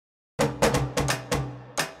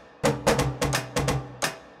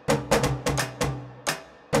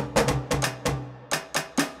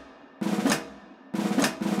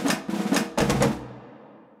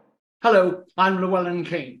Hello, I'm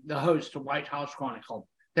Llewellyn, the host of White House Chronicle.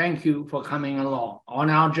 Thank you for coming along on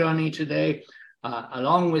our journey today.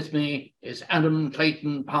 Along with me is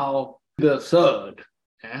Clayton Powell III.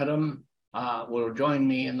 Adam will join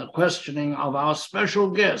me in the questioning of our special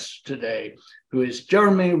guest today, who is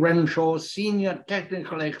Jeremy Renshaw, Senior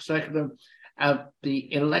Technical Executive at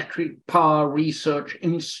the Electric Power Research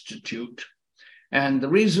Institute. And the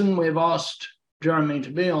reason we've asked Jeremy to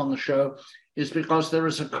be on the show is because there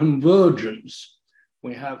is a convergence.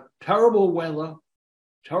 We have terrible weather,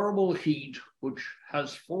 terrible heat, which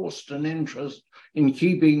has forced an interest in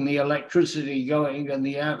keeping the electricity going and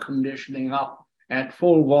the air conditioning up at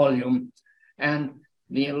full volume. And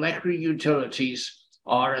the electric utilities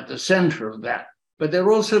are at the center of that. But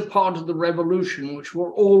they're also part of the revolution, which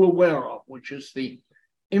we're all aware of, which is the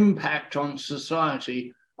impact on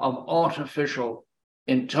society of artificial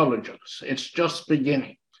intelligence. It's just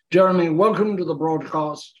beginning. Jeremy, welcome to the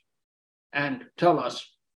broadcast, and tell us,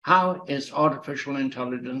 how is artificial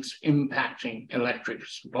intelligence impacting electric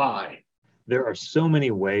supply? There are so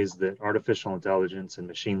many ways that artificial intelligence and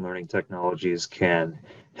machine learning technologies can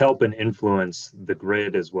help and influence the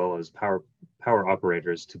grid as well as power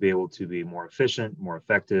operators to be able to be more efficient, more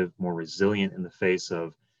effective, more resilient in the face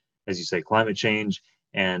of, as you say, climate change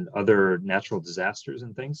and other natural disasters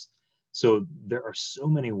and things. So there are so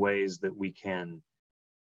many ways that we can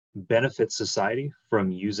benefit society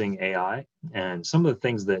from using AI. And some of the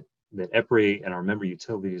things that EPRI and our member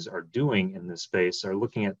utilities are doing in this space are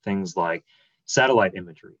looking at things like satellite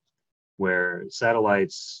imagery, where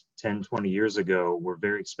satellites 10, 20 years ago were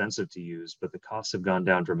very expensive to use, but the costs have gone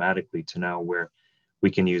down dramatically to now where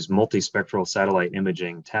we can use multispectral satellite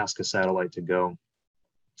imaging, task a satellite to go,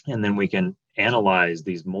 and then we can analyze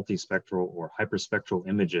these multispectral or hyperspectral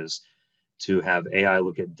images to have AI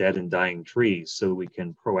look at dead and dying trees so we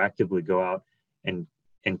can proactively go out and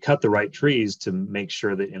cut the right trees to make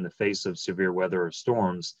sure that in the face of severe weather or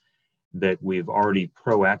storms that we've already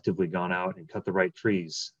proactively gone out and cut the right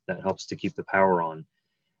trees. That helps to keep the power on.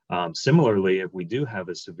 Similarly, if we do have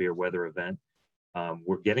a severe weather event,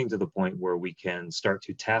 we're getting to the point where we can start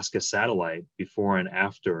to task a satellite before and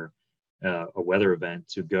after a weather event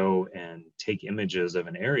to go and take images of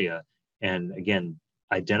an area and, again,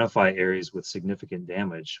 identify areas with significant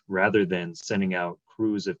damage rather than sending out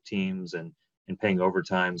crews of teams and paying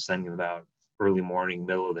overtime, sending them out early morning,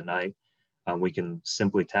 middle of the night. We can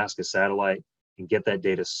simply task a satellite and get that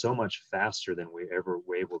data so much faster than we ever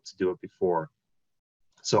were able to do it before.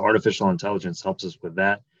 So artificial intelligence helps us with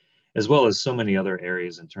that, as well as so many other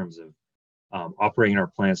areas in terms of operating our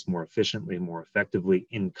plants more efficiently, more effectively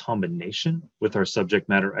in combination with our subject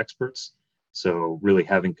matter experts. So really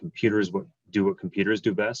having computers do what computers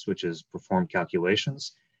do best, which is perform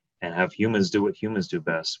calculations, and have humans do what humans do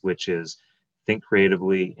best, which is think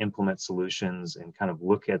creatively, implement solutions, and kind of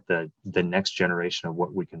look at the next generation of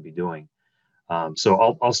what we can be doing.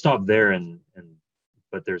 So I'll stop there,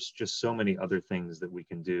 but there's just so many other things that we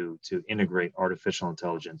can do to integrate artificial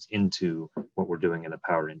intelligence into what we're doing in the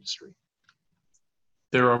power industry.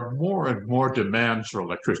 There are more and more demands for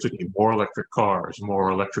electricity, more electric cars, more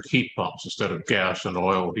electric heat pumps instead of gas and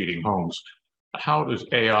oil heating homes. How does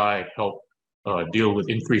AI help deal with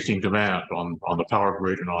increasing demand on the power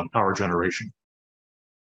grid and on power generation?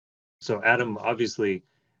 So Adam, obviously,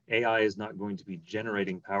 AI is not going to be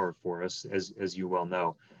generating power for us, as you well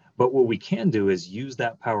know, but what we can do is use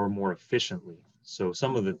that power more efficiently. So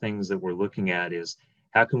some of the things that we're looking at is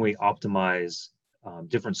how can we optimize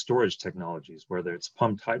different storage technologies, whether it's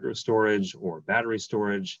pumped hydro storage or battery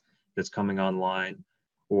storage that's coming online,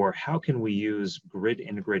 or how can we use grid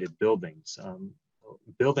integrated buildings?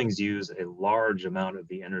 Buildings use a large amount of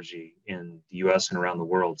the energy in the US and around the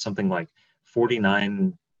world, something like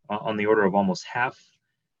 49, on the order of almost half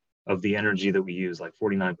of the energy that we use, like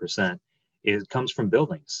 49%, it comes from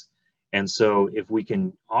buildings. And so if we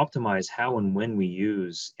can optimize how and when we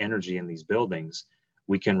use energy in these buildings,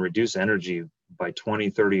 we can reduce energy by 20,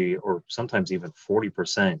 30, or sometimes even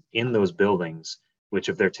 40% in those buildings, which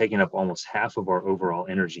if they're taking up almost half of our overall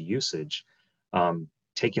energy usage,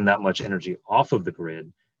 taking that much energy off of the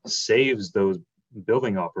grid saves those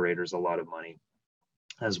building operators a lot of money,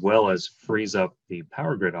 as well as frees up the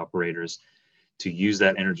power grid operators to use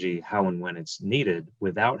that energy how and when it's needed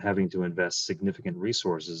without having to invest significant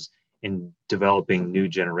resources in developing new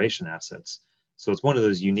generation assets. So it's one of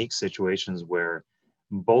those unique situations where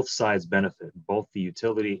both sides benefit, both the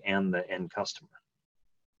utility and the end customer.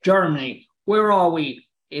 Jeremy, where are we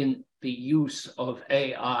in the use of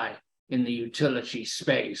AI in the utility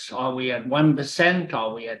space? Are we at 1%?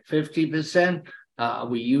 Are we at 50%? Are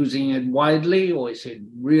we using it widely, or is it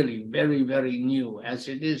really very, very new, as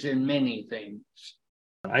it is in many things?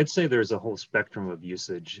 I'd say there's a whole spectrum of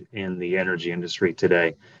usage in the energy industry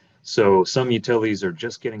today. So some utilities are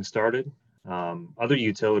just getting started. Other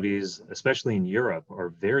utilities, especially in Europe, are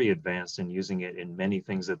very advanced in using it in many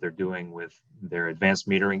things that they're doing with their advanced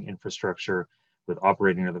metering infrastructure, with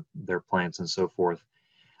operating their plants and so forth.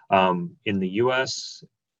 In the US,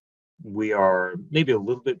 we are maybe a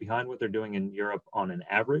little bit behind what they're doing in Europe on an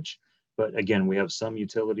average. But again, we have some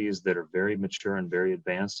utilities that are very mature and very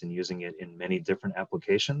advanced in using it in many different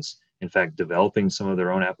applications. In fact, developing some of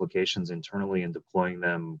their own applications internally and deploying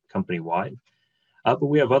them company-wide. But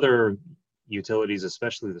we have other utilities,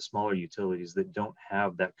 especially the smaller utilities, that don't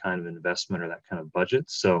have that kind of investment or that kind of budget.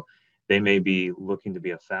 So they may be looking to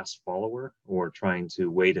be a fast follower or trying to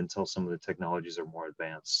wait until some of the technologies are more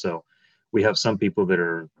advanced. So we have some people that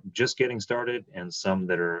are just getting started and some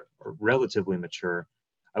that are relatively mature.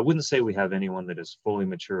 I wouldn't say we have anyone that is fully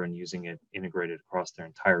mature and using it integrated across their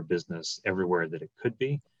entire business everywhere that it could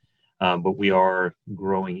be. But we are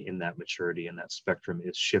growing in that maturity, and that spectrum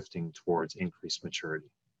is shifting towards increased maturity.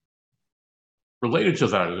 Related to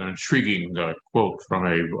that is an intriguing quote from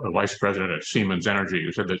a vice president at Siemens Energy,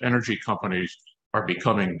 who said that energy companies are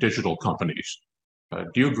becoming digital companies.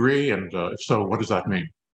 Do you agree? And if so, what does that mean?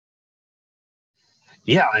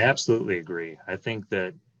 Yeah, I absolutely agree. I think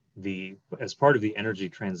that as part of the energy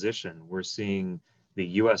transition, we're seeing the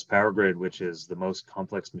US power grid, which is the most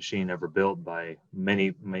complex machine ever built by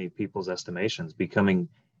many, many people's estimations, becoming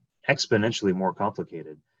exponentially more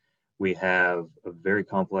complicated. We have a very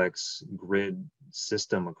complex grid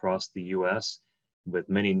system across the US with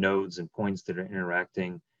many nodes and points that are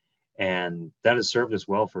interacting, and that has served us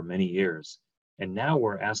well for many years. And now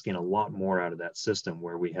we're asking a lot more out of that system,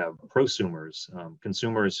 where we have prosumers,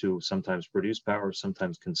 consumers who sometimes produce power,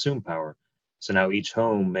 sometimes consume power. So now each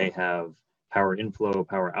home may have power inflow,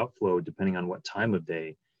 power outflow, depending on what time of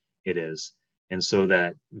day it is. And so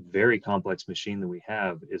that very complex machine that we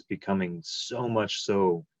have is becoming so much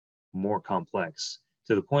so more complex,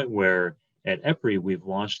 to the point where at EPRI, we've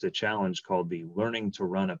launched a challenge called the Learning to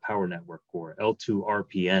Run a Power Network, or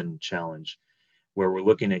L2RPN challenge, where we're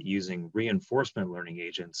looking at using reinforcement learning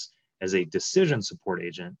agents as a decision support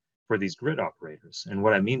agent for these grid operators. And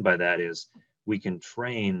what I mean by that is we can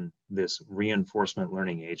train this reinforcement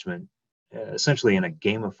learning agent essentially in a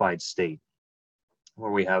gamified state,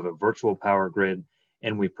 where we have a virtual power grid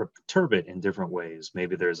and we perturb it in different ways.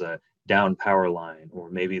 Maybe there's a down power line, or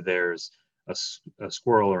maybe there's a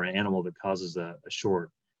squirrel or an animal that causes a short.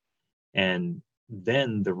 And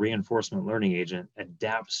then the reinforcement learning agent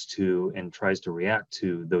adapts to and tries to react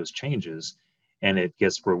to those changes, and it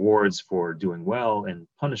gets rewards for doing well and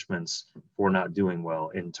punishments for not doing well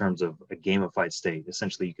in terms of a gamified state.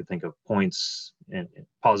 Essentially, you could think of points and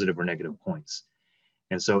positive or negative points.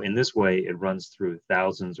 And so in this way, it runs through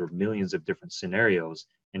thousands or millions of different scenarios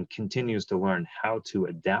and continues to learn how to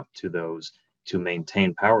adapt to those to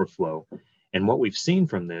maintain power flow. And what we've seen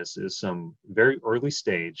from this is some very early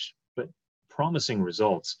stage, but promising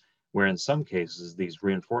results, where in some cases, these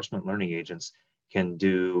reinforcement learning agents can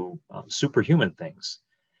do superhuman things,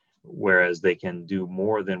 whereas they can do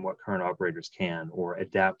more than what current operators can, or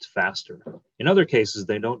adapt faster. In other cases,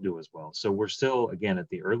 they don't do as well. So we're still, again, at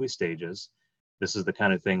the early stages. This is the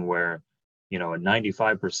kind of thing where, a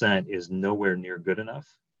 95% is nowhere near good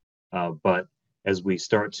enough. But as we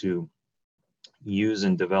start to use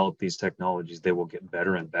and develop these technologies, they will get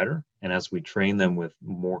better and better. And as we train them with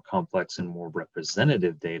more complex and more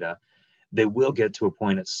representative data, they will get to a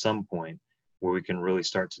point at some point where we can really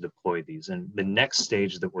start to deploy these. And the next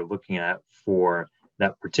stage that we're looking at for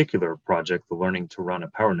that particular project, the Learning to Run a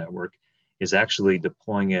Power Network, is actually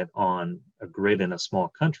deploying it on a grid in a small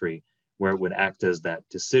country, where it would act as that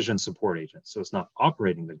decision support agent. So it's not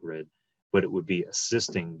operating the grid, but it would be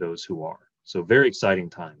assisting those who are. So very exciting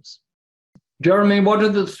times. Jeremy, what are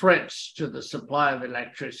the threats to the supply of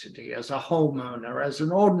electricity as a homeowner, as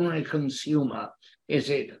an ordinary consumer?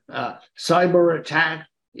 Is it cyber attack?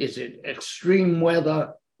 Is it extreme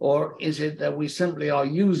weather? Or is it that we simply are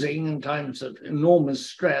using, in times of enormous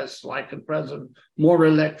stress, like at present, more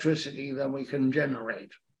electricity than we can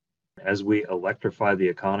generate? As we electrify the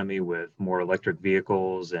economy with more electric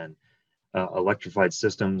vehicles and electrified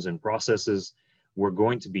systems and processes, we're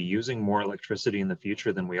going to be using more electricity in the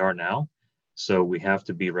future than we are now. So we have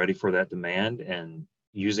to be ready for that demand and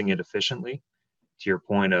using it efficiently. To your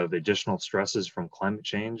point of additional stresses from climate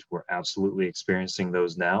change, we're absolutely experiencing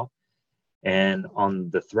those now. And on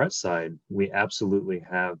the threat side, we absolutely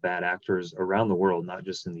have bad actors around the world, not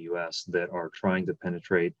just in the US, that are trying to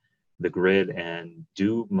penetrate the grid and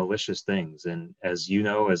do malicious things. And as you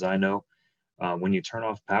know, as I know, when you turn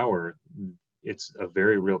off power, it's a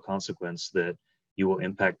very real consequence that you will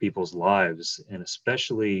impact people's lives, and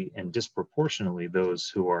especially and disproportionately those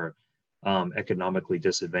who are economically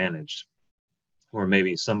disadvantaged. Or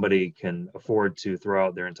maybe somebody can afford to throw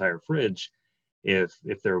out their entire fridge if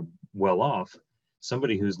they're well off.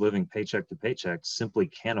 Somebody who's living paycheck to paycheck simply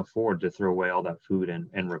can't afford to throw away all that food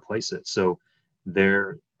and replace it. So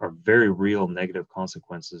there are very real negative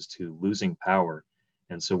consequences to losing power.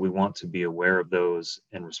 And so we want to be aware of those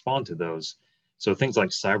and respond to those. So things like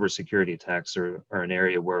cybersecurity attacks are an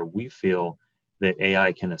area where we feel that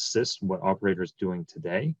AI can assist what operators are doing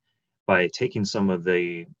today by taking some of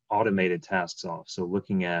the automated tasks off. So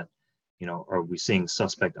looking at, are we seeing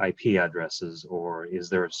suspect IP addresses, or is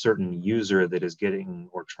there a certain user that is getting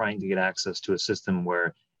or trying to get access to a system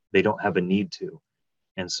where they don't have a need to?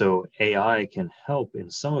 And so AI can help in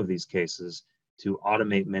some of these cases to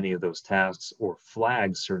automate many of those tasks or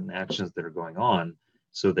flag certain actions that are going on,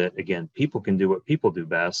 so that, again, people can do what people do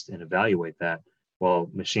best and evaluate that,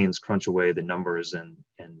 while machines crunch away the numbers and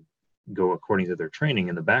go according to their training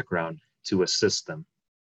in the background to assist them.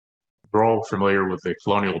 We're all familiar with the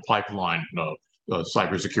Colonial Pipeline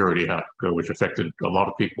cybersecurity hack, which affected a lot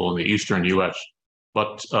of people in the eastern U.S.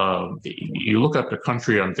 But you look at the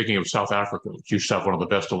country, I'm thinking of South Africa, which used to have one of the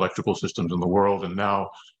best electrical systems in the world, and now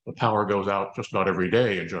the power goes out just about every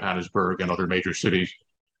day in Johannesburg and other major cities.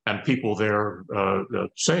 And people there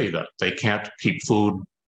say that they can't keep food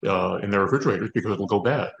in their refrigerators because it'll go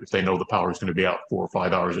bad if they know the power is going to be out 4 or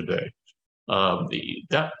 5 hours a day.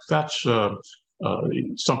 That's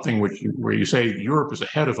something where you say Europe is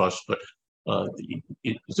ahead of us, but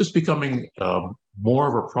is this becoming more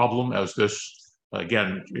of a problem as this,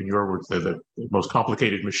 again, in your words, the most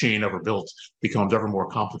complicated machine ever built becomes ever more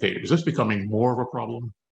complicated? Is this becoming more of a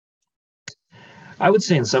problem? I would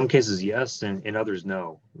say in some cases, yes, and in others,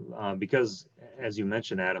 no. Because, as you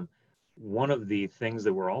mentioned, Adam, one of the things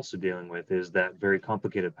that we're also dealing with is that very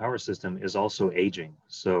complicated power system is also aging.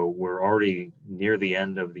 So we're already near the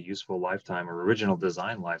end of the useful lifetime or original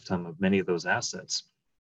design lifetime of many of those assets.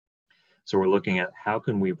 So we're looking at how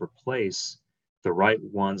can we replace the right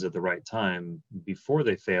ones at the right time before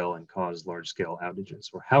they fail and cause large-scale outages,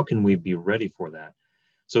 or how can we be ready for that?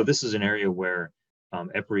 So this is an area where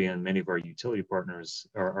EPRI and many of our utility partners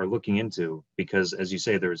are looking into, because, as you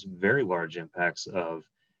say, there's very large impacts of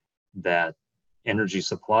that energy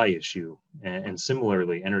supply issue, and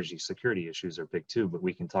similarly, energy security issues are big too, but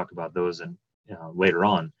we can talk about those later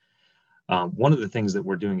on. One of the things that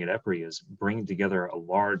we're doing at EPRI is bringing together a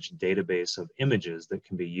large database of images that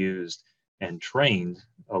can be used and trained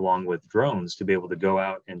along with drones to be able to go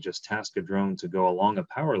out and just task a drone to go along a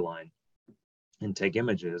power line and take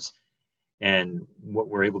images. And what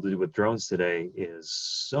we're able to do with drones today is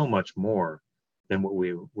so much more than what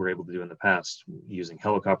we were able to do in the past using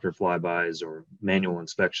helicopter flybys or manual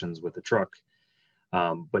inspections with a truck.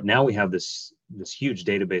 But now we have this huge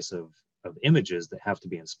database of images that have to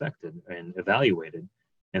be inspected and evaluated.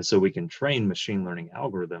 And so we can train machine learning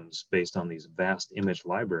algorithms based on these vast image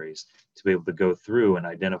libraries to be able to go through and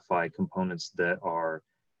identify components that are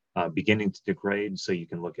beginning to degrade. So you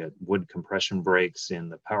can look at wood compression breaks in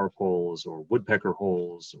the power poles, or woodpecker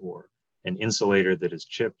holes, or an insulator that is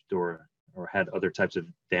chipped or had other types of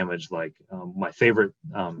damage. Like my favorite,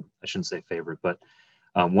 I shouldn't say favorite, but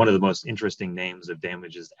one of the most interesting names of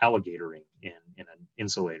damage is alligatoring in an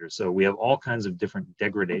insulator. So we have all kinds of different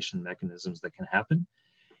degradation mechanisms that can happen.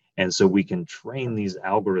 And so we can train these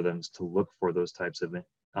algorithms to look for those types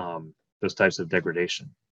of degradation.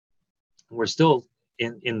 We're still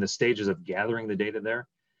in the stages of gathering the data there.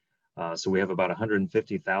 So we have about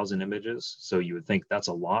 150,000 images. So you would think that's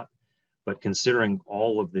a lot, but considering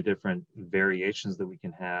all of the different variations that we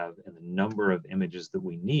can have and the number of images that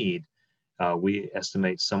we need, we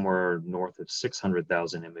estimate somewhere north of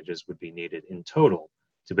 600,000 images would be needed in total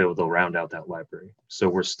to be able to round out that library. So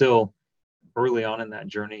we're still early on in that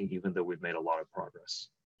journey, even though we've made a lot of progress.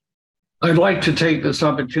 I'd like to take this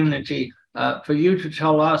opportunity for you to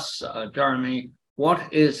tell us, Jeremy,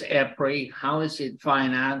 what is EPRI, how is it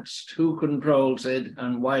financed, who controls it,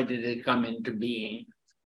 and why did it come into being?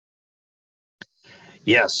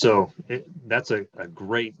 Yeah, so that's a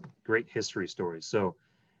great history story. So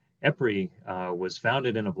EPRI was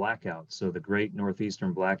founded in a blackout. So the Great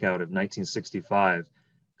Northeastern Blackout of 1965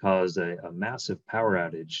 caused a massive power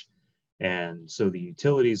outage. And so the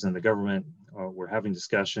utilities and the government were having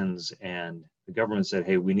discussions, and the government said,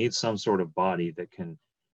 hey, we need some sort of body that can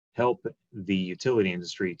help the utility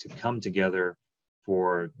industry to come together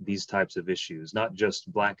for these types of issues, not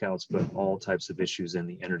just blackouts, but all types of issues in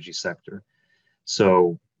the energy sector.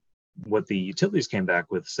 So what the utilities came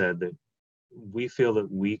back with said that we feel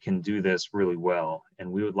that we can do this really well,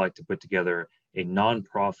 and we would like to put together a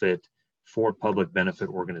nonprofit for public benefit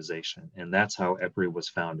organization. And that's how EPRI was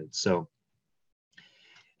founded. So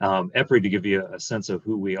EPRI, to give you a sense of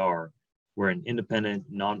who we are, we're an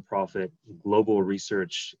independent, nonprofit, global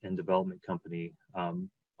research and development company.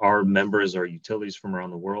 Our members are utilities from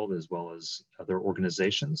around the world, as well as other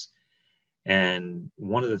organizations. And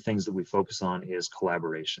one of the things that we focus on is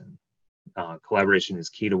collaboration. Collaboration is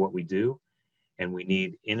key to what we do, and we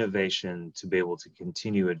need innovation to be able to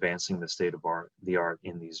continue advancing the state of the art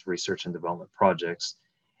in these research and development projects.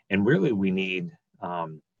 And really, we need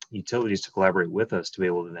utilities to collaborate with us to be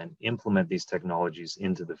able to then implement these technologies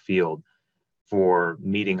into the field for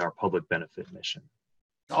meeting our public benefit mission.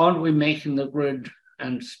 Aren't we making the grid,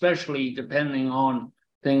 and especially depending on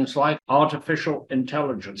things like artificial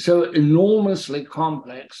intelligence, so enormously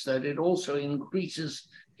complex that it also increases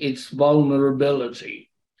its vulnerability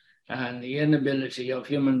and the inability of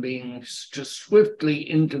human beings to swiftly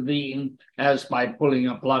intervene, as by pulling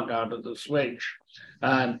a plug out of the switch?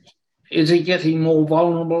 Is it getting more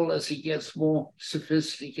vulnerable as it gets more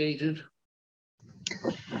sophisticated?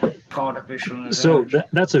 Artificial intelligence. So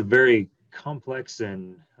that's a very complex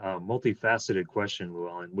and multifaceted question,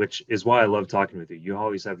 Llewellyn, which is why I love talking with you. You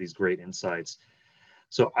always have these great insights.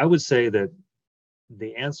 So I would say that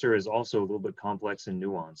the answer is also a little bit complex and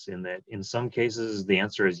nuanced, in that in some cases the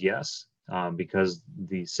answer is yes, because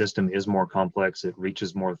the system is more complex, it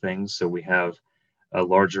reaches more things, so we have a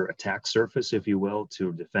larger attack surface, if you will,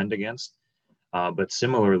 to defend against. But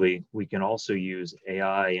similarly, we can also use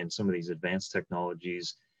AI and some of these advanced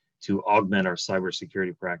technologies to augment our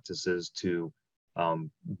cybersecurity practices to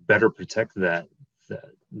better protect that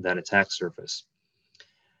attack surface.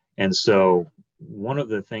 And so one of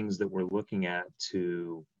the things that we're looking at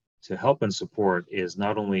to help and support is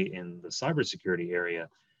not only in the cybersecurity area,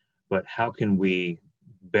 but how can we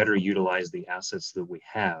better utilize the assets that we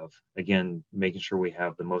have? Again, making sure we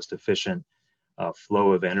have the most efficient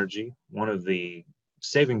flow of energy. One of the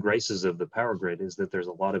saving graces of the power grid is that there's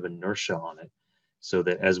a lot of inertia on it, so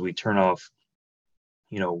that as we turn off,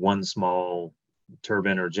 one small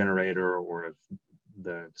turbine or generator, or if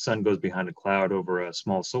the sun goes behind a cloud over a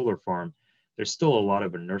small solar farm, there's still a lot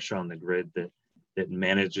of inertia on the grid that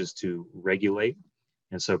manages to regulate.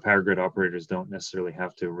 And so power grid operators don't necessarily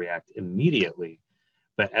have to react immediately.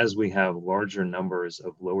 But as we have larger numbers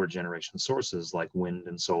of lower generation sources like wind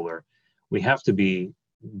and solar, we have to be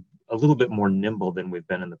a little bit more nimble than we've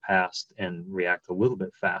been in the past and react a little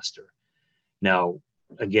bit faster. Now,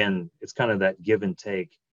 again, it's kind of that give and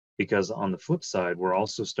take, because on the flip side, we're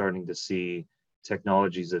also starting to see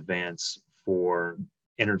technologies advance for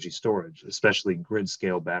energy storage, especially grid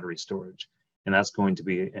scale battery storage. And that's going to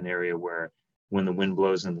be an area where when the wind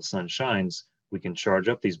blows and the sun shines, we can charge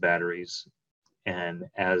up these batteries. And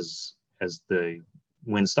as the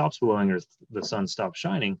wind stops blowing or the sun stops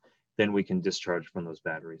shining, then we can discharge from those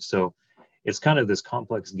batteries. So it's kind of this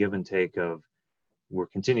complex give and take of, we're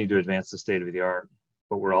continuing to advance the state of the art,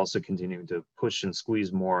 but we're also continuing to push and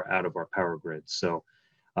squeeze more out of our power grid. So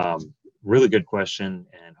really good question.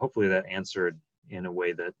 And hopefully that answered in a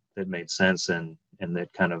way that made sense and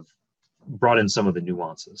that kind of brought in some of the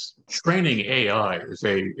nuances. Training AI is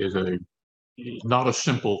not a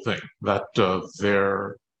simple thing. That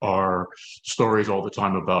there are stories all the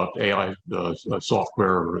time about AI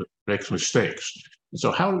software makes mistakes.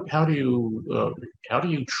 So how do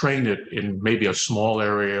you train it in maybe a small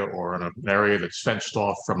area or in an area that's fenced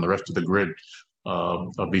off from the rest of the grid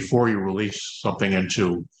before you release something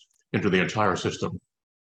into the entire system?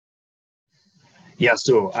 Yeah,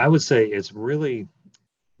 so I would say it's really,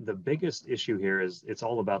 the biggest issue here is it's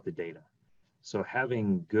all about the data. So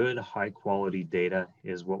having good, high quality data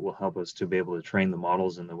is what will help us to be able to train the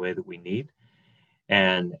models in the way that we need.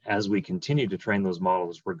 And as we continue to train those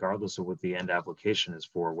models, regardless of what the end application is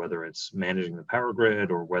for, whether it's managing the power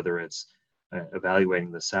grid or whether it's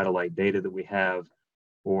evaluating the satellite data that we have,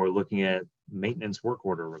 or looking at maintenance work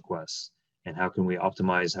order requests and how can we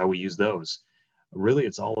optimize how we use those. Really,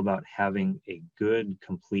 it's all about having a good,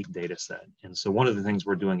 complete data set. And so one of the things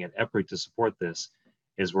we're doing at EPRI to support this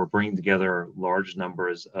is we're bringing together large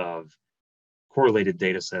numbers of correlated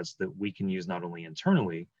data sets that we can use not only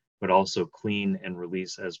internally, but also clean and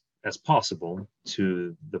release as possible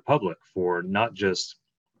to the public, for not just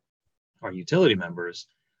our utility members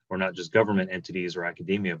or not just government entities or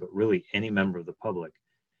academia, but really any member of the public.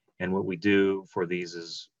 And what we do for these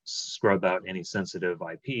is scrub out any sensitive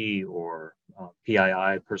IP or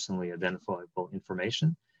PII, personally identifiable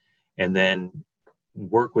information, and then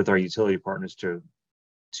work with our utility partners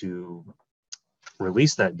to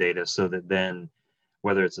release that data so that then,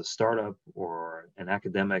 whether it's a startup or an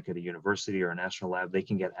academic at a university or a national lab, they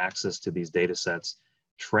can get access to these data sets,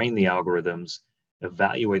 train the algorithms,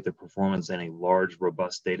 evaluate the performance in a large,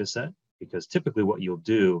 robust data set. Because typically what you'll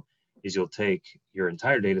do is you'll take your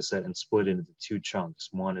entire data set and split it into two chunks.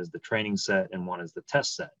 One is the training set and one is the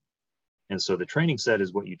test set. And so the training set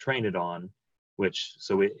is what you train it on,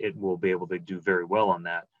 so it will be able to do very well on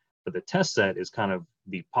that. But the test set is kind of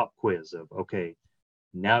the pop quiz of, okay,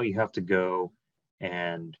 now you have to go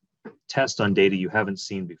and test on data you haven't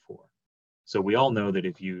seen before. So we all know that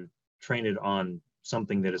if you train it on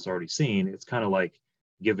something that it's already seen, it's kind of like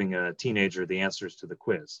giving a teenager the answers to the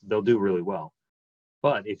quiz. They'll do really well.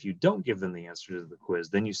 But if you don't give them the answers to the quiz,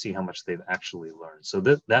 then you see how much they've actually learned. So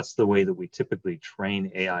that's the way that we typically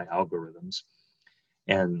train AI algorithms.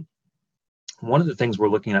 And one of the things we're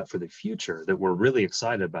looking at for the future that we're really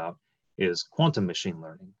excited about is quantum machine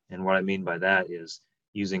learning. And what I mean by that is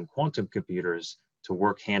using quantum computers to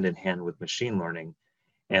work hand in hand with machine learning.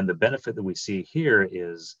 And the benefit that we see here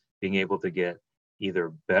is being able to get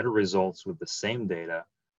either better results with the same data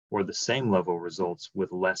or the same level results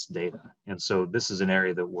with less data. And so this is an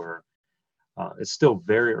area that it's still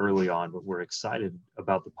very early on, but we're excited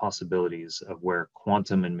about the possibilities of where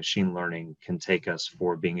quantum and machine learning can take us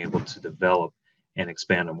for being able to develop and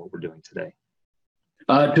expand on what we're doing today.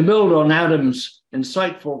 To build on Adam's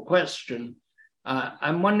insightful question,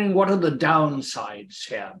 I'm wondering, what are the downsides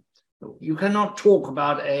here? You cannot talk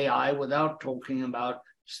about AI without talking about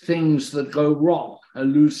things that go wrong,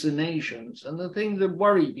 hallucinations, and the things that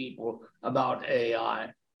worry people about AI.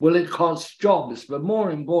 Will it cost jobs? But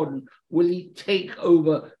more important, will it take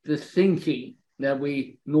over the thinking that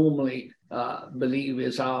we normally believe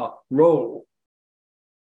is our role?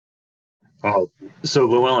 Oh, so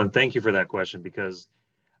Llewellyn, thank you for that question, because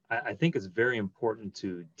I think it's very important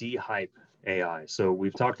to de-hype AI. So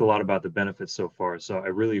we've talked a lot about the benefits so far. So I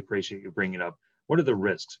really appreciate you bringing up, what are the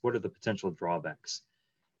risks? What are the potential drawbacks?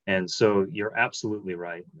 And so you're absolutely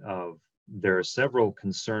right. There are several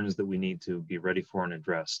concerns that we need to be ready for and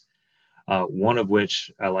address. One of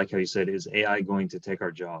which, I like how you said, is AI going to take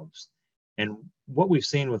our jobs? And what we've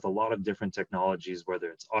seen with a lot of different technologies, whether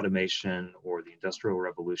it's automation or the Industrial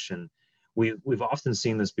Revolution, we've often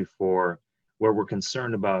seen this before, where we're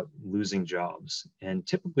concerned about losing jobs. And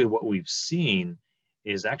typically what we've seen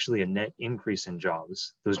is actually a net increase in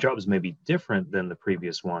jobs. Those jobs may be different than the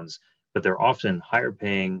previous ones, but they're often higher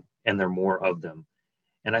paying and there are more of them.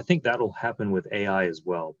 And I think that'll happen with AI as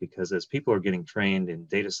well, because as people are getting trained in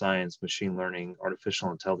data science, machine learning,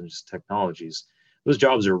 artificial intelligence technologies, those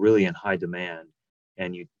jobs are really in high demand.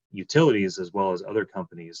 And utilities, as well as other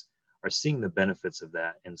companies, are seeing the benefits of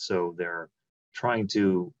that. And so they're trying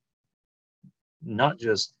to not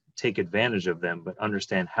just take advantage of them, but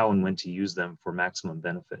understand how and when to use them for maximum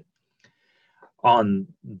benefit. On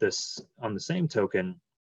the same token,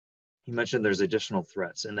 you mentioned there's additional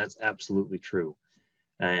threats, and that's absolutely true.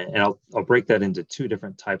 And I'll break that into two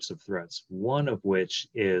different types of threats. One of which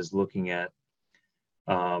is looking at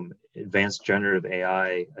advanced generative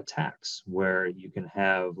AI attacks, where you can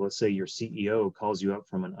have, let's say your CEO calls you up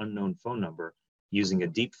from an unknown phone number using a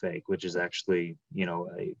deep fake, which is actually,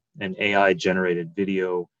 an AI generated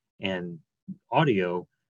video and audio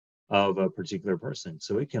of a particular person.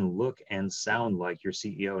 So it can look and sound like your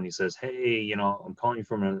CEO, and he says, hey, I'm calling you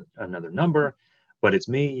from another number, but it's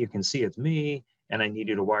me, you can see it's me, and I need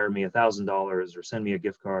you to wire me $1,000 or send me a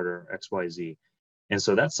gift card or XYZ. And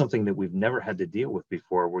so that's something that we've never had to deal with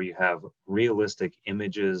before, where you have realistic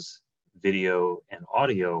images, video, and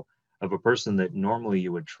audio of a person that normally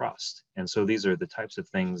you would trust. And so these are the types of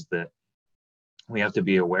things that we have to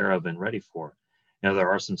be aware of and ready for. Now, there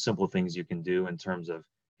are some simple things you can do in terms of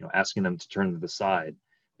asking them to turn to the side,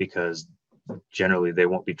 because generally they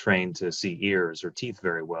won't be trained to see ears or teeth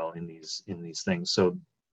very well in these things. So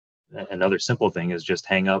another simple thing is just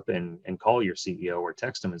hang up and call your CEO or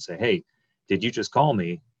text them and say, hey, did you just call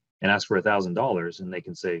me and ask for $1,000? And they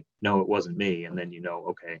can say, no, it wasn't me. And then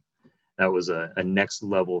okay, that was a next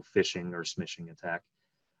level phishing or smishing attack.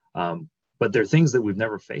 But they're things that we've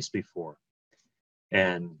never faced before.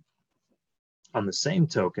 And on the same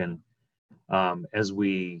token, as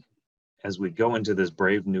we go into this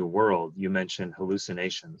brave new world, you mentioned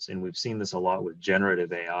hallucinations, and we've seen this a lot with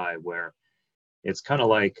generative AI, where it's kind of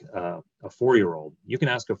like a 4-year-old. You can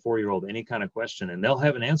ask a 4-year-old any kind of question and they'll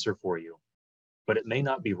have an answer for you, but it may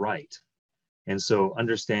not be right. And so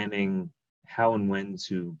understanding how and when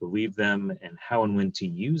to believe them and how and when to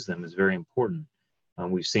use them is very important.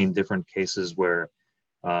 We've seen different cases where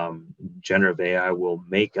generative AI will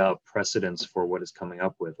make up precedents for what it's coming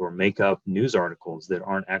up with, or make up news articles that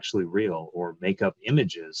aren't actually real, or make up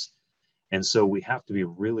images. And so we have to be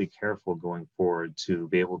really careful going forward to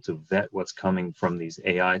be able to vet what's coming from these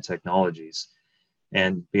AI technologies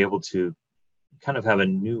and be able to kind of have a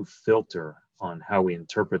new filter on how we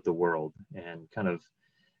interpret the world, and kind of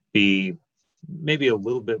be maybe a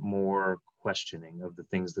little bit more questioning of the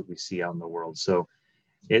things that we see out in the world. So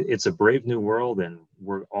it's a brave new world, and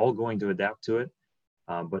we're all going to adapt to it.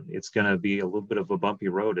 But it's going to be a little bit of a bumpy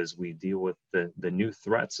road as we deal with the new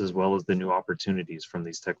threats as well as the new opportunities from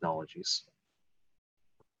these technologies.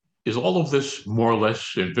 Is all of this more or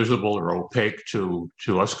less invisible or opaque to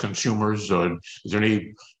us consumers? Is there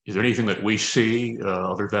anything that we see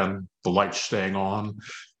other than the lights staying on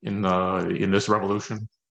in this revolution?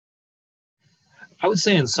 I would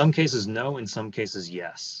say in some cases no, in some cases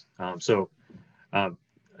yes.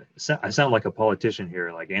 I sound like a politician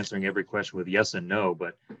here, like answering every question with yes and no,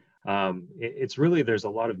 but it's really, there's a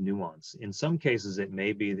lot of nuance. In some cases, it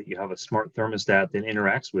may be that you have a smart thermostat that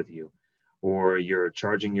interacts with you, or you're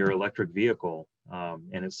charging your electric vehicle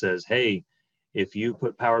and it says, hey, if you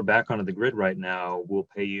put power back onto the grid right now, we'll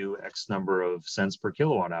pay you X number of cents per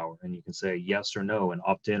kilowatt hour. And you can say yes or no and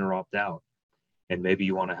opt in or opt out. And maybe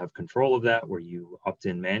you want to have control of that where you opt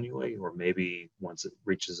in manually, or maybe once it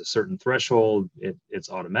reaches a certain threshold, it's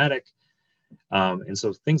automatic. And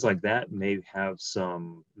so things like that may have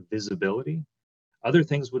some visibility. Other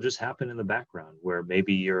things will just happen in the background, where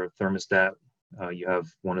maybe your thermostat, you have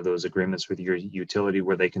one of those agreements with your utility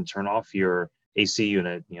where they can turn off your AC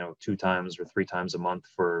unit, 2 times or 3 times a month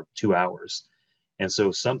for 2 hours. And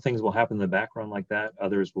so some things will happen in the background like that.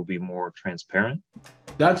 Others will be more transparent.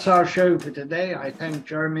 That's our show for today. I thank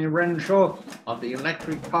Jeremy Renshaw of the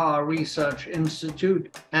Electric Power Research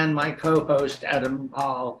Institute and my co-host Adam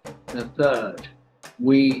Powell III.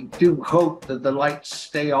 We do hope that the lights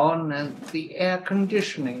stay on and the air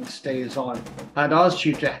conditioning stays on. I'd ask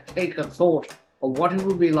you to take a thought of what it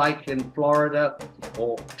would be like in Florida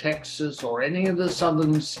or Texas or any of the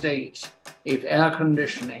southern states if air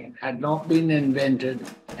conditioning had not been invented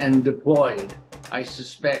and deployed. I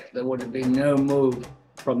suspect there would have been no move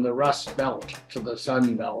from the Rust Belt to the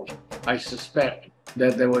Sun Belt. I suspect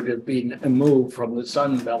that there would have been a move from the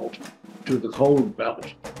Sun Belt to the Cold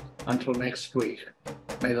Belt. Until next week,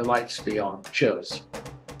 may the lights be on. Cheers.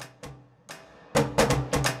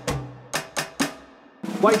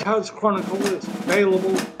 White House Chronicle is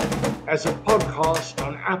available as a podcast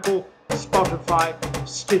on Apple, Spotify,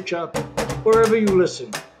 Stitcher, wherever you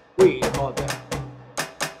listen. We are there.